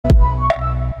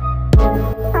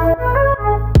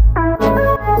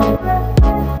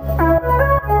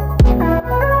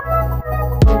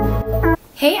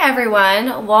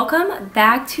everyone, welcome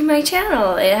back to my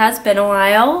channel. It has been a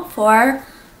while for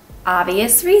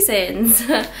obvious reasons.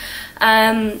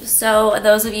 So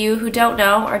those of you who don't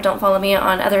know or don't follow me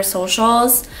on other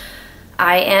socials,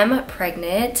 I am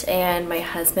pregnant and my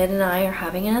husband and I are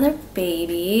having another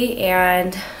baby,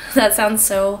 and that sounds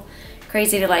so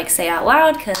crazy to like say out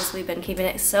loud because we've been keeping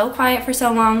it so quiet for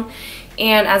so long,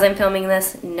 and as I'm filming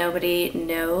this nobody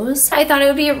knows. I thought it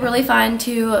would be really fun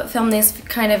to film these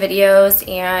kind of videos,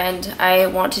 and I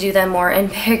want to do them more in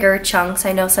bigger chunks.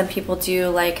 I know some people do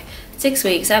like 6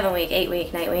 week, 7 week, 8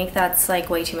 week, 9 week. That's like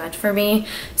way too much for me.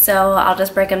 So I'll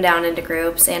just break them down into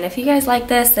groups. And if you guys like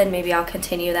this, then maybe I'll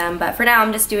continue them. But for now,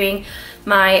 I'm just doing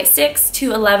my 6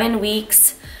 to 11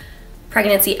 weeks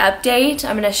pregnancy update.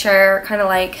 I'm gonna share kind of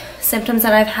like symptoms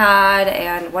that I've had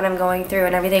and what I'm going through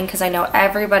and everything, because I know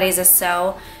everybody's is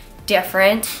so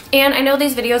different. And I know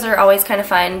these videos are always kind of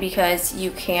fun because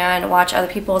you can watch other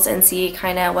people's and see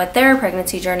kind of what their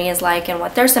pregnancy journey is like and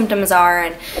what their symptoms are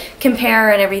and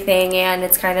compare and everything, and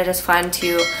it's kind of just fun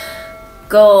to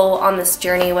go on this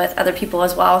journey with other people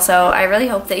as well. So I really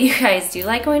hope that you guys do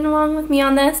like going along with me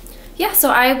on this. Yeah,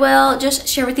 so I will just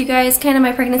share with you guys kind of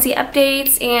my pregnancy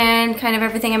updates and kind of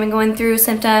everything I've been going through,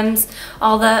 symptoms,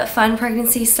 all the fun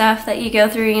pregnancy stuff that you go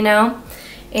through, you know,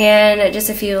 and just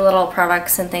a few little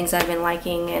products and things I've been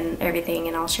liking and everything,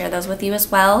 and I'll share those with you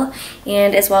as well.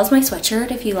 And as well as my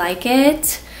sweatshirt if you like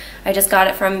it. I just got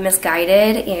it from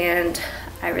Misguided and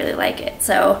I really like it.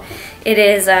 So it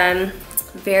is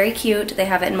very cute. They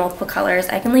have it in multiple colors.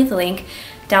 I can leave the link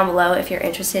down below if you're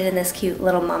interested in this cute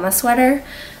little mama sweater.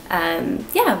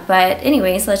 Yeah, but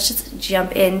anyways, let's just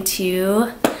jump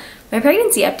into my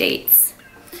pregnancy updates.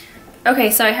 Okay,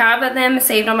 so I have them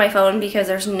saved on my phone because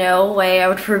there's no way I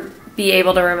would be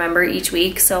able to remember each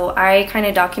week. So I kind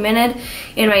of documented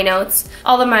in my notes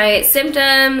all of my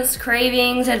symptoms,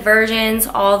 cravings, aversions,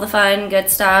 all the fun, good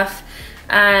stuff.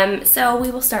 So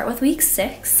we will start with week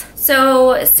 6.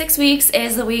 So 6 weeks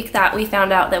is the week that we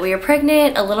found out that we were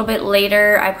pregnant. A little bit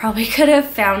later, I probably could have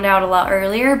found out a lot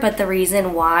earlier, but the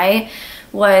reason why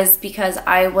was because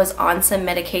I was on some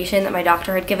medication that my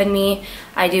doctor had given me.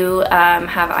 I do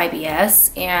have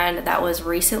IBS, and that was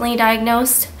recently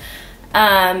diagnosed.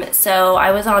 So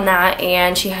I was on that,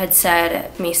 and she had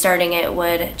said me starting it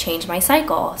would change my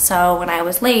cycle. So when I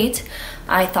was late,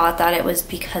 I thought that it was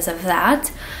because of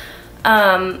that.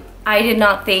 I did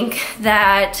not think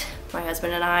that my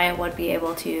husband and I would be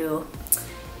able to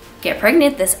get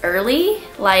pregnant this early,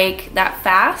 like that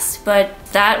fast, but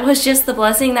that was just the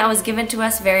blessing that was given to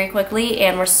us very quickly,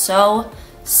 and we're so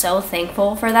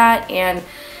thankful for that. And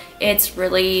it's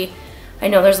really, I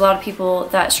know there's a lot of people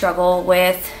that struggle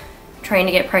with trying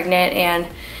to get pregnant and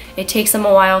it takes them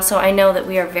a while, so I know that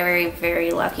we are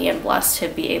very lucky and blessed to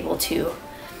be able to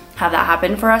have that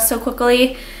happen for us so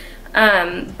quickly.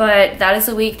 But that is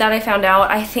the week that I found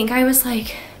out. I think I was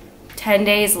like 10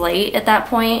 days late at that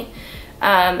point,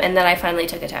 and then I finally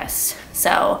took a test.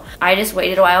 So I just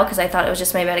waited a while because I thought it was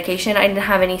just my medication. I didn't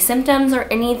have any symptoms or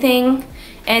anything,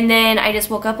 and then I just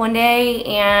woke up one day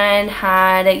and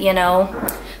had, you know,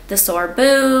 the sore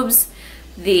boobs,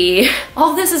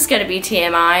 all this is gonna be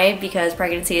TMI because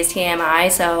pregnancy is TMI,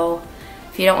 so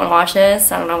if you don't want to watch this,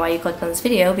 I don't know why you clicked on this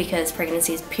video, because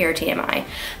pregnancy is pure TMI.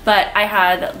 But I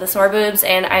had the sore boobs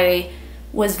and I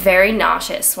was very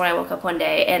nauseous when I woke up one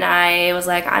day, and I was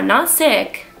like, I'm not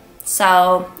sick.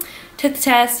 So took the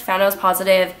test, found I was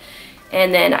positive,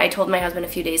 and then I told my husband a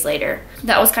few days later.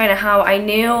 That was kind of how I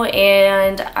knew,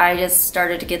 and I just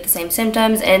started to get the same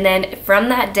symptoms. And then from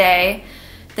that day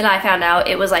that I found out,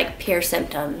 it was like pure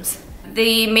symptoms.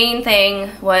 The main thing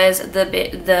was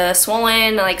the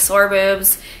swollen, like sore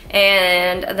boobs,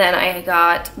 and then I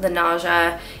got the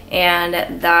nausea,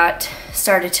 and that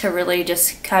started to really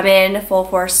just come in full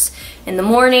force in the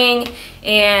morning,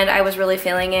 and I was really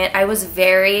feeling it. I was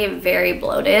very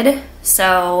bloated,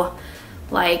 so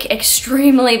like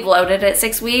extremely bloated at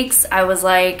 6 weeks. I was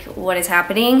like, what is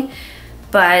happening?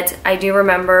 But I do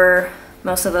remember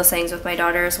most of those things with my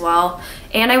daughter as well.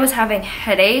 And I was having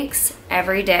headaches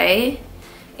every day,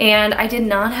 and I did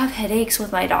not have headaches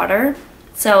with my daughter.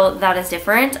 So that is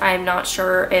different. I'm not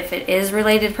sure if it is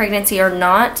related to pregnancy or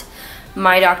not.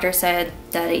 My doctor said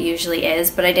that it usually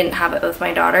is, but I didn't have it with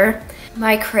my daughter.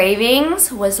 My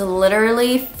cravings was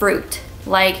literally fruit,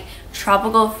 like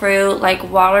tropical fruit, like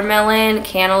watermelon,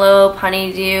 cantaloupe,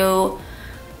 honeydew,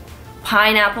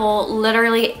 pineapple,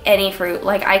 literally any fruit.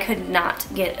 Like I could not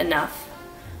get enough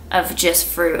of just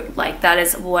fruit. Like that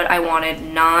is what I wanted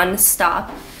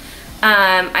non-stop.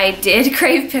 I did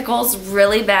crave pickles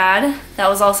really bad. That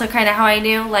was also kind of how I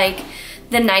knew. Like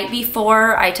The night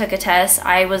before I took a test,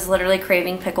 I was literally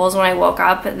craving pickles when I woke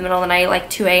up in the middle of the night, like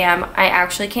 2 a.m. I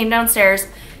actually came downstairs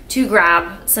to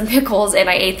grab some pickles and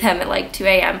I ate them at like 2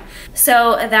 a.m.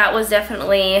 So that was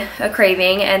definitely a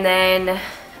craving. And then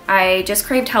I just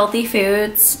craved healthy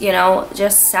foods, you know,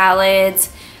 just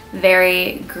salads,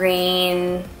 very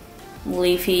green,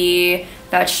 leafy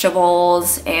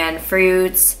vegetables and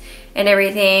fruits and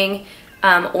everything.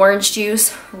 Orange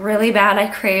juice, really bad. I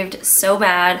craved so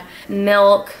bad.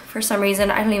 Milk, for some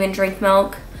reason, I don't even drink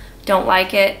milk. Don't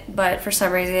like it, but for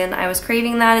some reason I was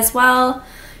craving that as well.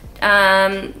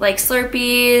 Like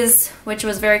Slurpees, which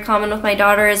was very common with my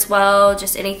daughter as well,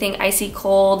 just anything icy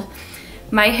cold.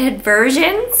 My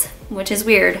aversions, which is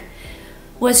weird,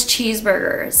 was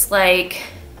cheeseburgers. Like,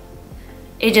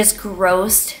 it just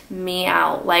grossed me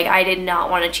out. Like, I did not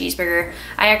want a cheeseburger.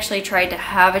 I actually tried to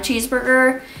have a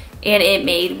cheeseburger and it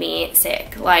made me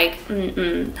sick. Like,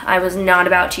 I was not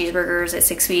about cheeseburgers at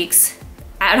 6 weeks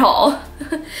at all.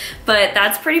 But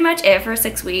that's pretty much it for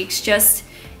 6 weeks. Just,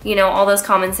 you know, all those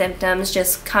common symptoms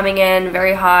just coming in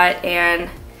very hot and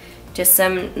just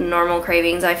some normal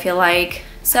cravings, I feel like.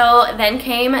 So then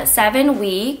came 7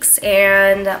 weeks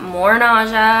and more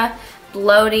nausea,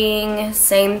 bloating,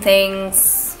 same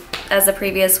things as the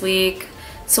previous week,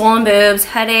 swollen boobs,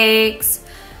 headaches.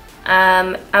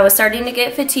 I was starting to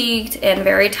get fatigued and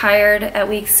very tired at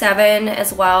week 7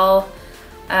 as well.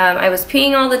 I was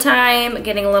peeing all the time,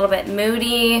 getting a little bit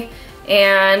moody,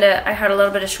 and I had a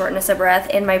little bit of shortness of breath,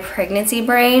 and my pregnancy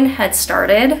brain had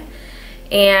started.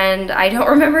 And I don't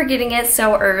remember getting it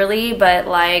so early, but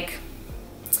like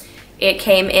it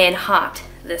came in hot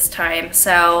this time.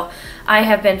 So I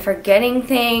have been forgetting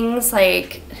things.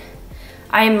 Like,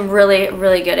 I'm really,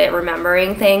 really good at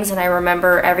remembering things, and I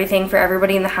remember everything for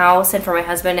everybody in the house and for my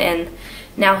husband, and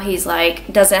now he's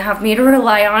like, doesn't have me to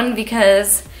rely on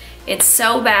because it's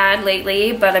so bad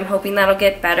lately, but I'm hoping that'll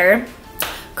get better.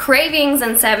 Cravings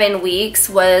in 7 weeks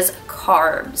was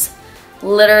carbs.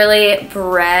 Literally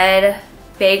bread,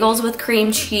 bagels with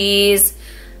cream cheese.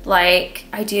 Like,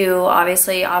 I do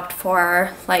obviously opt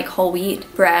for like whole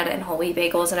wheat bread and whole wheat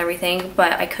bagels and everything,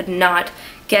 but I could not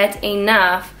get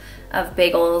enough of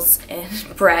bagels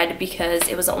and bread because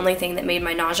it was the only thing that made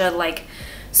my nausea like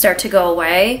start to go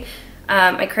away.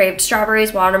 I craved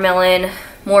strawberries, watermelon,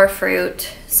 more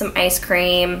fruit, some ice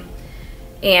cream,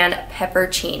 and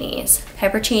pepperoncinis.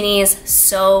 Pepperoncinis,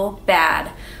 so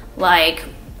bad. Like,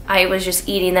 I was just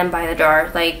eating them by the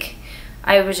jar. Like,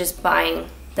 I was just buying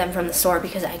them from the store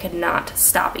because I could not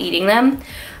stop eating them.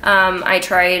 I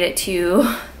tried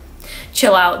to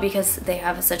chill out because they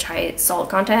have such high salt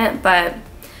content, but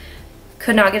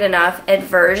could not get enough.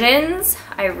 Aversions,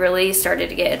 I really started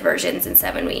to get aversions in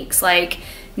 7 weeks. Like,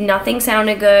 nothing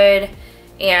sounded good,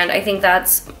 and I think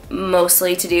that's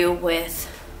mostly to do with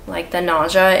like the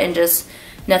nausea and just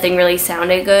nothing really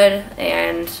sounded good,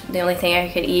 and the only thing I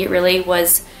could eat really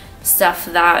was stuff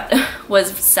that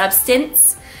was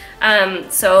substance.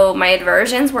 So my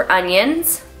aversions were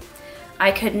onions.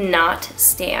 I could not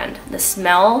stand the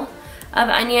smell of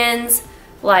onions.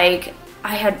 Like,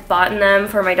 I had bought them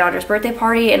for my daughter's birthday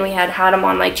party, and we had them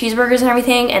on like cheeseburgers and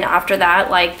everything, and after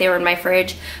that, like, they were in my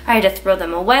fridge. I had to throw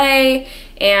them away,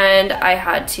 and I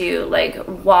had to like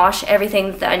wash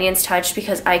everything that the onions touched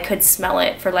because I could smell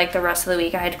it for like the rest of the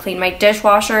week. I had to clean my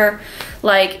dishwasher.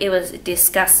 Like, it was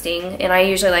disgusting, and I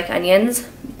usually like onions,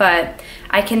 but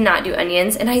I cannot do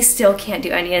onions, and I still can't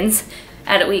do onions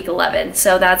at week 11.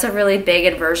 So that's a really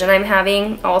big aversion I'm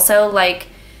having. Also, like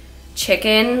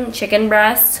chicken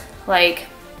breast. Like,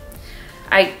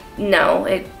 no,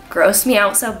 it grossed me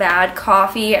out so bad.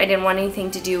 Coffee, I didn't want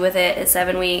anything to do with it at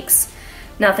 7 weeks.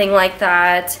 Nothing like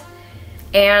that.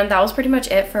 And that was pretty much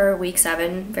it for week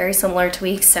 7. Very similar to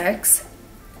week 6.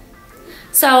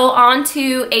 So on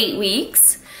to 8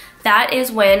 weeks. That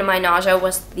is when my nausea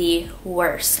was the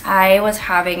worst. I was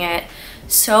having it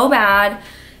so bad,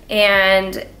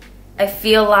 and I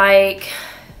feel like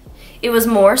it was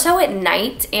more so at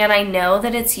night, and I know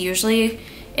that it's usually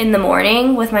in the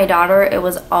morning. With my daughter, it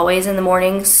was always in the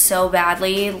morning so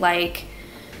badly, like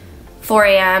 4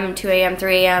 a.m., 2 a.m.,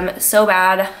 3 a.m., so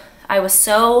bad. I was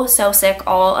so sick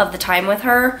all of the time with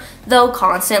her, though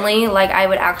constantly. Like, I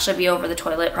would actually be over the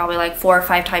toilet probably like 4 or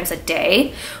 5 times a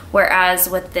day, whereas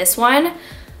with this one,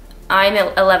 I'm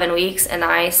at 11 weeks and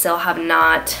I still have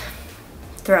not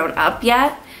thrown up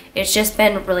yet. It's just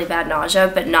been really bad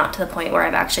nausea, but not to the point where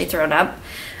I've actually thrown up.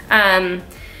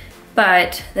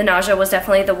 But the nausea was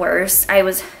definitely the worst. I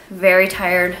was very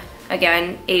tired,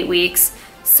 again, 8 weeks.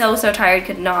 So tired,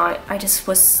 could not. I just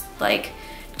was like,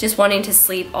 just wanting to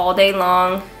sleep all day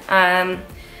long.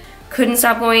 couldn't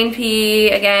stop going pee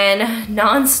again,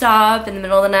 non-stop in the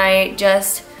middle of the night,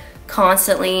 just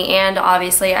constantly. And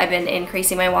obviously I've been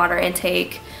increasing my water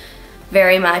intake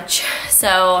very much,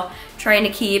 so trying to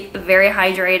keep very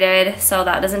hydrated, so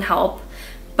that doesn't help.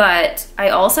 But I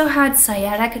also had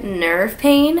sciatic nerve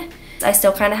pain. I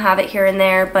still kind of have it here and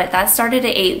there, but that started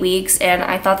at 8 weeks, and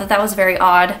I thought that that was very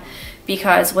odd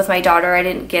because with my daughter I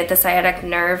didn't get the sciatic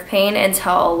nerve pain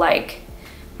until like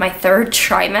my 3rd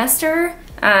trimester.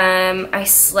 I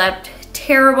slept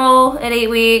terrible at 8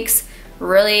 weeks,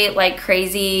 really like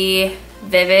crazy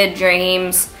vivid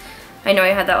dreams. I know I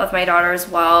had that with my daughter as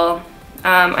well.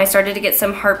 I started to get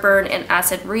some heartburn and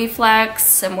acid reflux,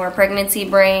 some more pregnancy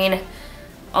brain,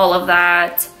 all of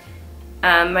that.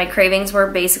 My cravings were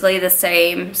basically the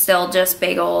same, still just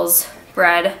bagels,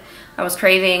 bread. I was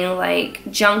craving like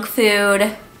junk food,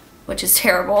 which is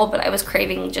terrible, but I was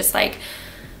craving just like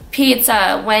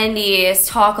pizza, Wendy's,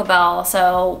 Taco Bell,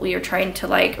 so we were trying to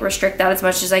like restrict that as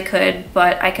much as I could,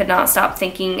 but I could not stop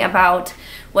thinking about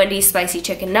Wendy's spicy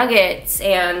chicken nuggets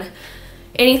and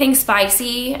anything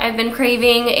spicy I've been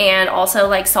craving, and also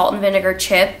like salt and vinegar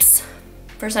chips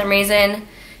for some reason.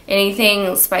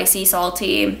 Anything spicy,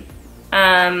 salty.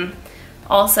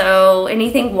 Also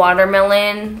anything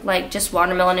watermelon, like just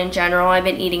watermelon in general. I've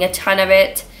been eating a ton of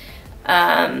it.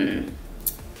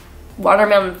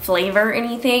 Watermelon flavor,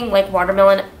 anything like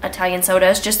watermelon Italian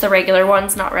sodas, just the regular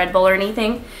ones, not Red Bull or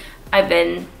anything. I've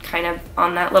been kind of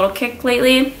on that little kick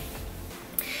lately.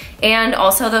 And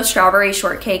also those strawberry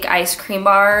shortcake ice cream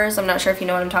bars. I'm not sure if you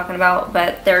know what I'm talking about,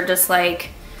 but they're just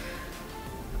like,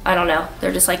 I don't know,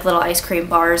 they're just like little ice cream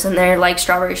bars, and they're like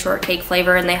strawberry shortcake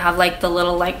flavor, and they have like the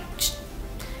little like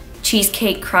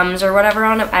cheesecake crumbs or whatever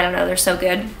on them. I don't know, they're so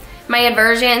good. My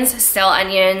aversions, still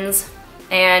onions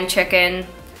and chicken,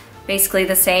 basically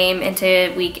the same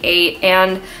into week 8.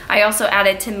 And I also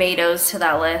added tomatoes to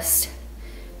that list,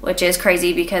 which is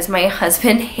crazy because my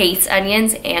husband hates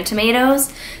onions and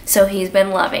tomatoes, so he's been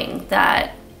loving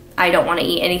that I don't want to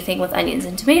eat anything with onions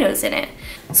and tomatoes in it.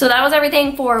 So that was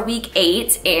everything for week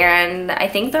 8, and I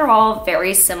think they're all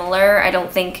very similar. I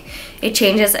don't think it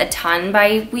changes a ton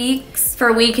by weeks.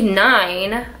 For week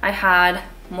 9, I had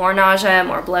more nausea,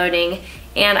 more bloating,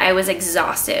 and I was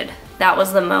exhausted. That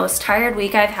was the most tired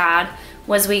week I've had,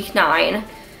 was week 9.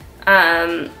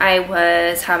 I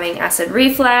was having acid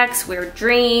reflux, weird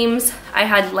dreams. I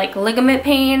had like ligament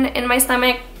pain in my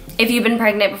stomach. If you've been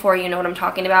pregnant before, you know what I'm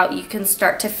talking about. You can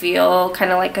start to feel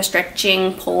kind of like a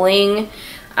stretching, pulling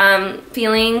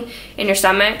feeling in your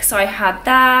stomach. So I had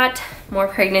that, more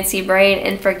pregnancy brain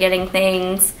and forgetting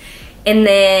things. And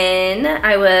then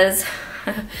I was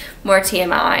more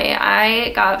TMI.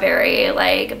 I got very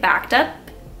like backed up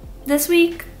this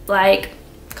week, like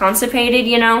constipated,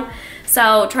 you know.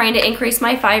 So trying to increase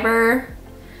my fiber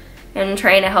and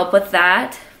trying to help with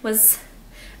that was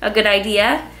a good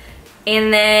idea.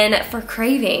 And then for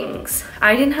cravings,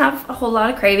 I didn't have a whole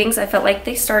lot of cravings. I felt like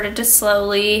they started to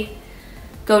slowly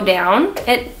go down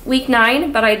at week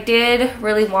 9, but I did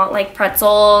really want like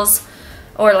pretzels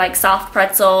or like soft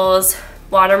pretzels.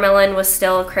 Watermelon was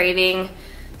still a craving,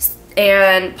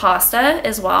 and pasta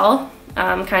as well,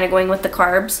 kind of going with the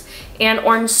carbs, and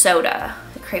orange soda.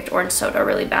 I craved orange soda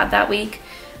really bad that week.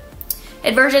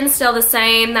 Aversions still the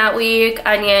same that week,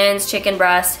 onions, chicken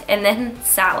breast, and then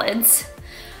salads.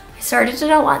 I started to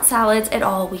not want salads at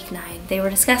all week 9. They were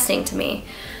disgusting to me.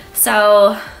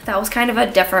 So that was kind of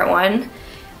a different one.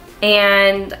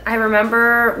 And I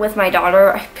remember with my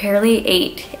daughter, I barely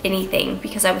ate anything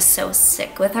because I was so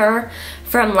sick with her.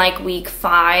 From like week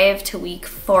 5 to week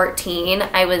 14,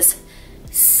 I was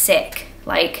sick.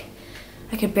 Like,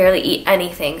 I could barely eat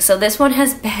anything. So this one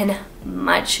has been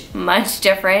much, much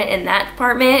different in that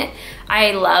department.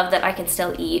 I love that I can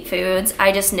still eat foods.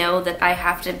 I just know that I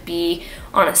have to be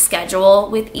on a schedule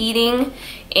with eating,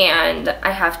 and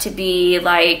I have to be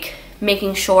like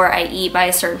making sure I eat by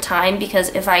a certain time, because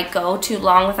if I go too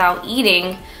long without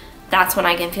eating, that's when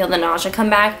I can feel the nausea come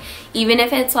back. Even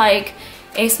if it's like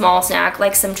a small snack,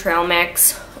 like some trail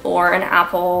mix or an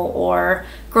apple or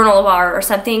granola bar or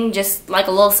something, just like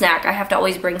a little snack, I have to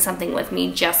always bring something with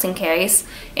me just in case,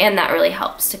 and that really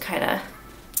helps to kind of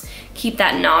keep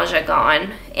that nausea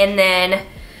gone. And then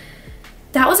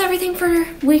that was everything for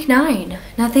week 9.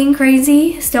 Nothing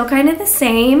crazy, still kind of the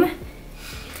same.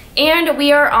 And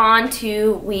we are on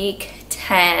to week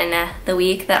 10, the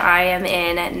week that I am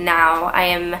in now. I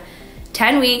am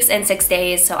 10 weeks and 6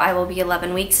 days, so I will be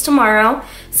 11 weeks tomorrow.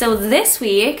 So this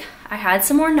week, I had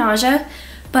some more nausea,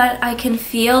 but I can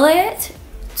feel it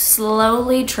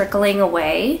slowly trickling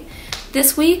away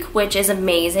this week, which is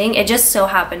amazing. It just so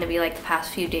happened to be like the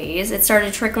past few days it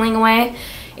started trickling away,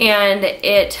 and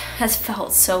it has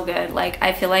felt so good. Like,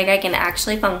 I feel like I can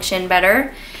actually function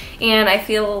better, and I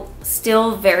feel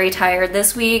still very tired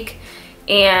this week,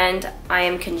 and I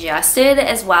am congested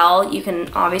as well. You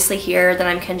can obviously hear that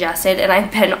I'm congested, and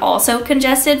I've been also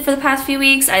congested for the past few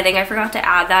weeks. I think I forgot to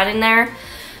add that in there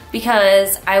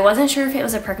because I wasn't sure if it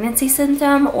was a pregnancy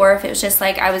symptom or if it was just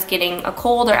like I was getting a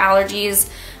cold or allergies,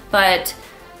 but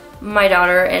my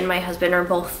daughter and my husband are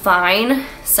both fine.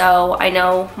 So I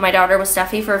know my daughter was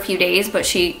stuffy for a few days, but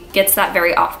she gets that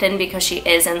very often because she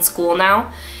is in school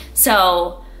now.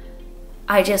 So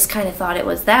I just kind of thought it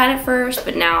was that at first,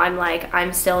 but now I'm like,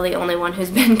 I'm still the only one who's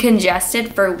been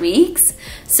congested for weeks.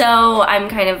 So I'm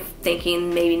kind of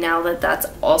thinking maybe now that that's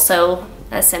also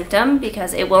a symptom,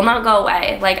 because it will not go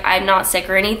away. Like, I'm not sick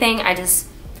or anything, I just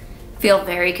feel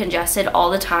very congested all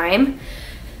the time.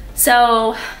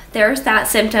 So there's that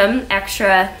symptom,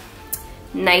 extra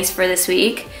nice for this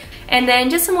week. And then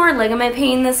just some more ligament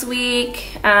pain this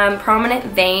week, prominent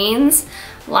veins,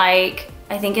 like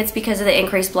I think it's because of the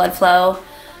increased blood flow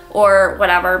or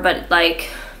whatever, but like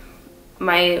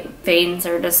my veins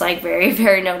are just like very,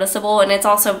 very noticeable. And it's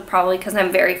also probably because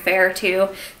I'm very fair too,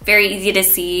 very easy to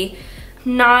see.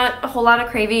 Not a whole lot of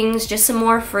cravings, just some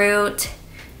more fruit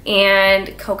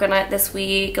and coconut this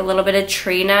week, a little bit of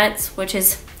tree nuts, which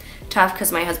is tough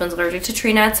because my husband's allergic to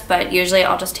tree nuts, but usually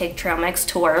I'll just take trail mix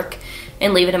to work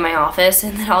and leave it in my office,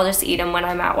 and then I'll just eat them when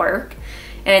I'm at work,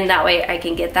 and that way I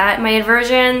can get that. My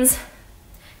aversions,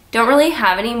 don't really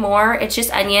have any more. It's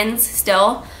just onions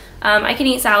still. I can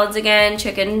eat salads again.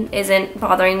 Chicken isn't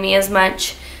bothering me as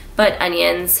much, but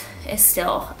onions is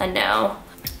still a no.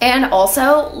 And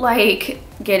also, like,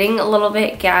 getting a little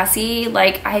bit gassy.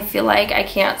 Like, I feel like I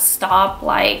can't stop,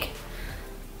 like,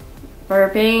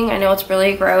 burping. I know it's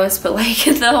really gross, but like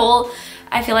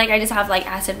I feel like I just have like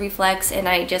acid reflux, and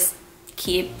I just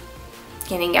keep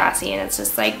getting gassy, and it's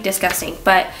just like disgusting.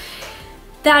 But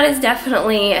that is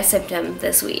definitely a symptom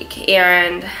this week,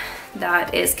 and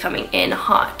that is coming in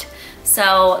hot.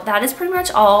 So that is pretty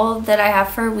much all that I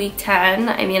have for week 10.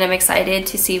 I mean, I'm excited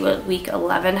to see what week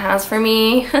 11 has for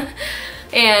me.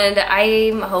 And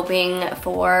I'm hoping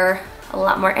for a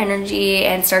lot more energy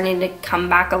and starting to come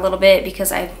back a little bit,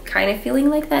 because I'm kind of feeling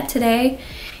like that today.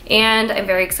 And I'm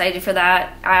very excited for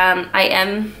that. I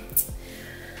am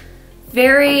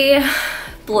very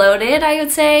bloated, I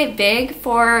would say, big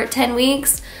for 10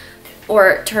 weeks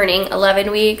or turning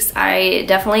 11 weeks. I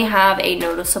definitely have a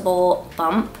noticeable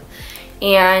bump.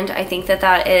 And I think that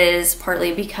that is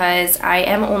partly because I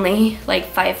am only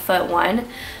like 5'1".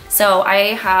 So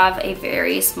I have a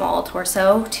very small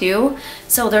torso too.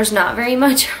 So there's not very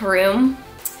much room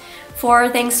for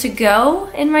things to go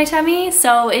in my tummy.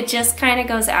 So it just kind of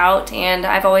goes out. And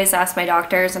I've always asked my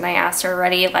doctors, and I asked her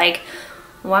already, like,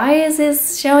 why is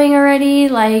this showing already?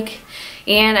 Like,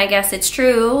 and I guess it's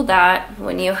true that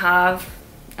when you have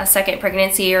a second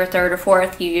pregnancy or third or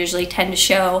fourth, you usually tend to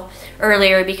show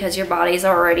earlier because your body's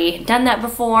already done that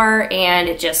before, and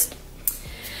it just,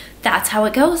 that's how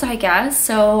it goes, I guess.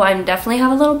 So I'm definitely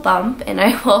have a little bump, and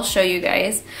I will show you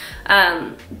guys.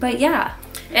 But yeah,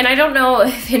 and I don't know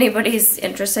if anybody's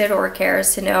interested or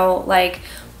cares to know like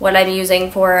what I'm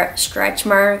using for stretch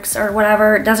marks or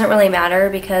whatever. It doesn't really matter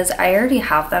because I already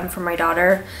have them for my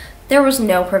daughter. There was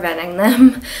no preventing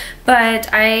them, but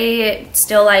I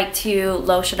still like to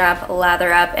lotion up,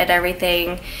 lather up and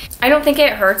everything. I don't think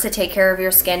it hurts to take care of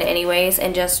your skin anyways,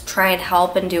 and just try and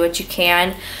help and do what you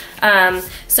can.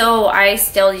 So I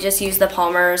still just use the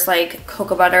Palmer's like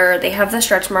cocoa butter. They have the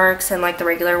stretch marks and like the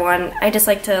regular one. I just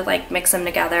like to like mix them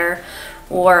together,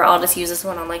 or I'll just use this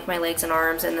one on like my legs and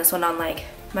arms, and this one on like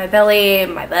my belly,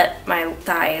 my butt, my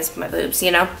thighs, my boobs,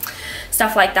 you know,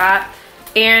 stuff like that.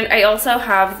 And I also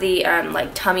have the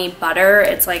like tummy butter.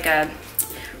 It's like a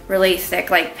really thick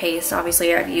like paste.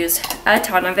 Obviously I've used a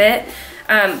ton of it,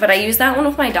 but I used that one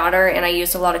with my daughter, and I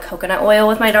used a lot of coconut oil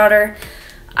with my daughter.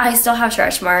 I still have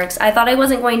stretch marks. I thought I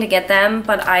wasn't going to get them,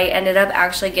 but I ended up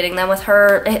actually getting them with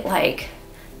her at like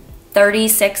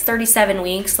 36, 37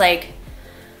 weeks, like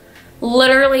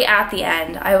literally at the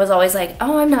end. I was always like,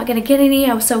 oh, I'm not gonna get any.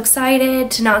 I was so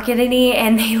excited to not get any,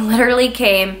 and they literally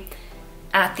came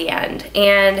at the end.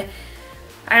 And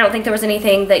I don't think there was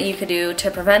anything that you could do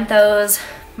to prevent those.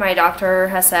 My doctor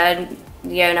has said,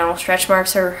 you know, stretch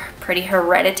marks are pretty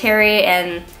hereditary,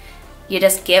 and you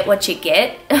just get what you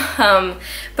get.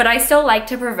 But I still like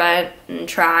to prevent and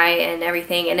try and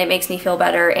everything, and it makes me feel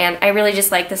better. And I really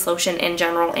just like this lotion in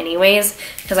general anyways,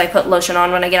 because I put lotion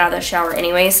on when I get out of the shower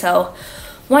anyway, so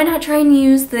why not try and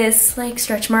use this like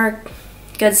stretch mark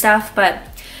good stuff. But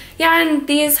yeah, and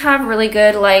these have really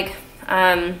good like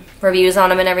reviews on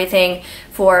them and everything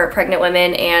for pregnant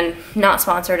women, and not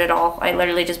sponsored at all. I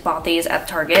literally just bought these at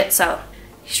Target. So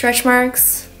stretch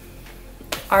marks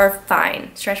are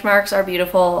fine. Stretch marks are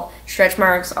beautiful. Stretch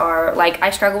marks are like, I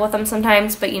struggle with them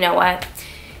sometimes, but you know what?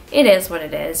 It is what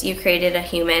it is. You created a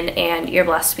human and you're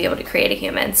blessed to be able to create a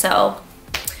human. So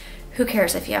who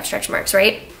cares if you have stretch marks,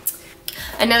 right?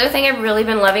 Another thing I've really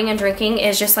been loving and drinking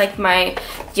is just like my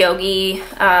Yogi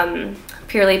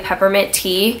Purely Peppermint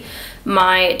Tea.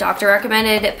 My doctor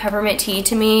recommended peppermint tea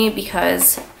to me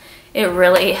because it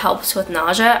really helps with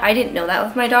nausea. I didn't know that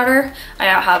with my daughter. I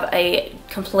have a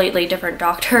completely different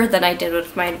doctor than I did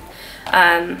with my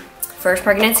first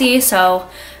pregnancy, so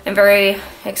I'm very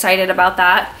excited about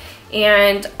that.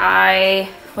 And I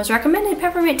was recommended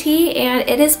peppermint tea, and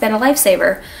it has been a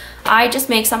lifesaver. I just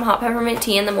make some hot peppermint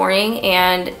tea in the morning,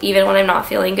 and even when I'm not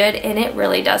feeling good, and it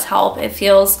really does help. It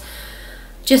feels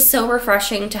just so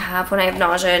refreshing to have when I have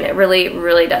nausea, and it really,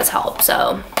 really does help.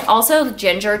 So also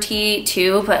ginger tea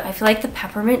too, but I feel like the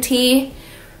peppermint tea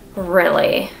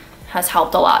really has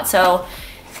helped a lot. So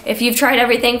if you've tried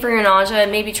everything for your nausea,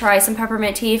 maybe try some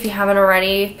peppermint tea if you haven't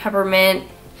already. Peppermint,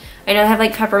 I know they have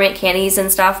like peppermint candies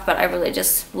and stuff, but I really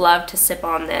just love to sip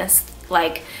on this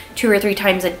like 2 or 3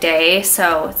 times a day.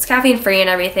 So it's caffeine free and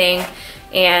everything,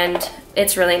 and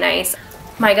it's really nice.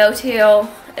 My go-to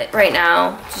right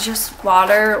now is just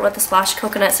water with a splash of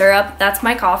coconut syrup. That's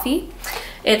my coffee.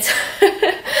 It's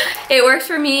it works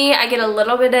for me. I get a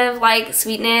little bit of like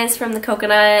sweetness from the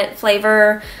coconut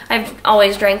flavor. I've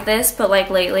always drank this, but like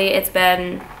lately it's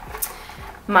been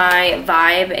my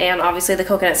vibe, and obviously the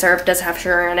coconut syrup does have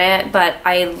sugar in it, but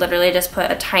I literally just put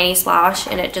a tiny splash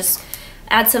and it just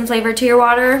adds some flavor to your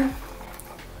water.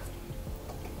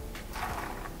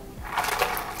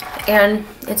 And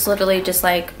it's literally just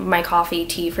like my coffee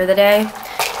tea for the day,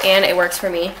 and it works for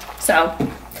me. So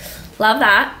love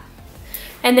that.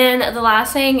 And then the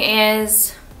last thing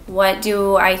is, what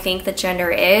do I think the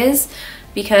gender is?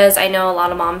 Because I know a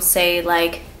lot of moms say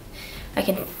like, I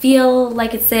can feel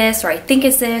like it's this, or I think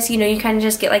it's this. You know, you kind of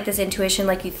just get like this intuition,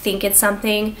 like you think it's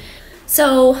something.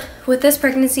 So with this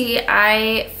pregnancy,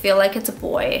 I feel like it's a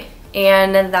boy.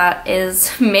 And that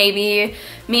is maybe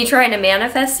me trying to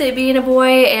manifest it being a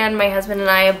boy, and my husband and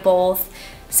I have both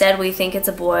said we think it's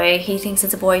a boy. He thinks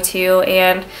it's a boy too,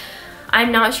 and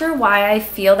I'm not sure why I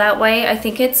feel that way. I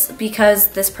think it's because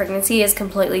this pregnancy is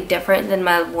completely different than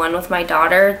my one with my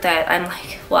daughter, that I'm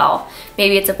like, well,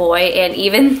 maybe it's a boy. And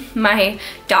even my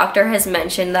doctor has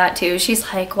mentioned that too.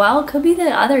 She's like, well, it could be the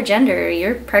other gender.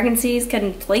 Your pregnancy is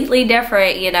completely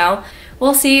different, you know.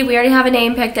 We'll see. We already have a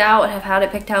name picked out. Have had it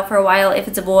picked out for a while. If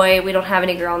it's a boy, we don't have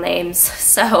any girl names.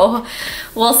 So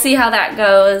we'll see how that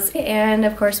goes. And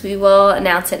of course we will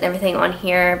announce it and everything on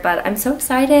here. But I'm so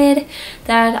excited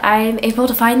that I'm able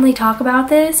to finally talk about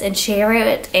this and share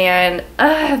it. And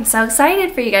I'm so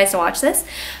excited for you guys to watch this.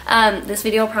 This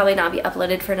video will probably not be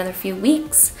uploaded for another few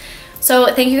weeks.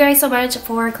 So thank you guys so much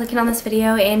for clicking on this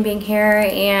video and being here,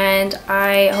 and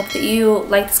I hope that you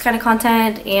like this kind of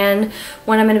content and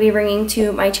what I'm going to be bringing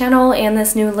to my channel and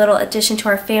this new little addition to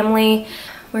our family.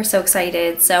 We're so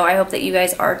excited, so I hope that you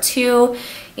guys are too,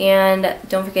 and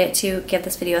don't forget to give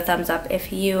this video a thumbs up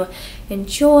if you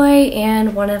enjoy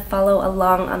and want to follow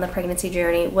along on the pregnancy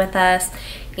journey with us.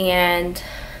 And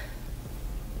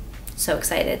so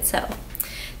excited. So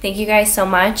thank you guys so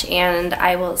much, and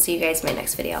I will see you guys in my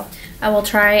next video. I will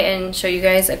try and show you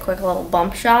guys a quick little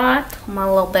bump shot on my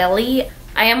little belly.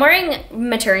 I am wearing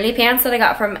maternity pants that I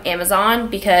got from Amazon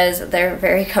because they're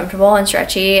very comfortable and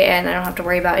stretchy, and I don't have to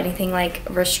worry about anything like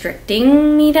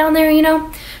restricting me down there, you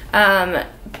know.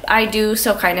 I do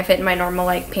still kind of fit in my normal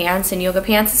like pants and yoga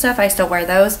pants and stuff. I still wear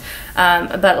those,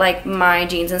 but like my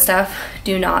jeans and stuff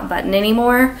do not button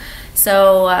anymore.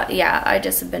 So yeah, I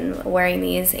just have been wearing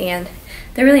these, and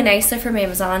they're really nice. They're from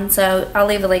Amazon, so I'll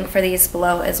leave a link for these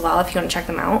below as well if you want to check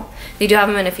them out. They do have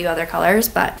them in a few other colors,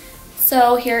 but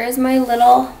so here is my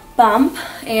little bump,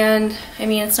 and I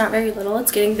mean, it's not very little,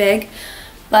 it's getting big,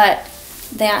 but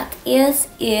that is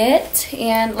it.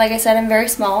 And like I said, I'm very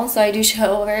small, so I do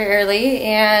show very early,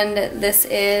 and this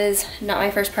is not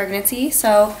my first pregnancy,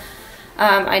 so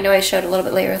I know I showed a little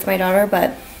bit later with my daughter,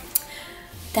 but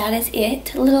that is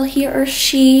it, little he or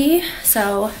she.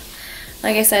 So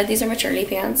like I said, these are maternity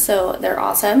pants, so they're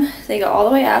awesome. They go all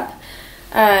the way up,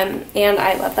 and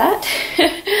I love that.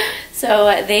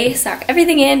 So they suck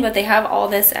everything in, but they have all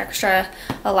this extra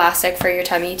elastic for your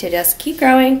tummy to just keep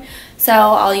growing. So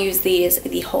I'll use these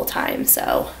the whole time.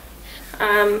 So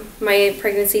my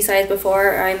pregnancy size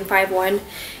before, I'm 5'1"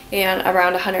 and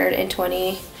around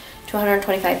 120, to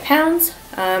 125 pounds.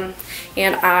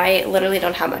 And I literally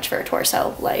don't have much for a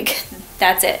torso, like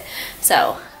that's it.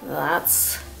 So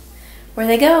that's where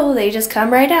they go, they just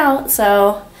come right out.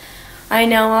 So I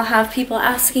know I'll have people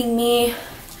asking me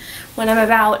when I'm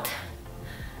about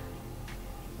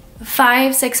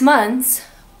 5-6 months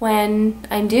when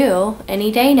I'm due,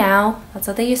 any day now. That's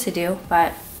what they used to do,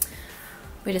 but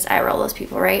we just eye roll those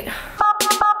people, right?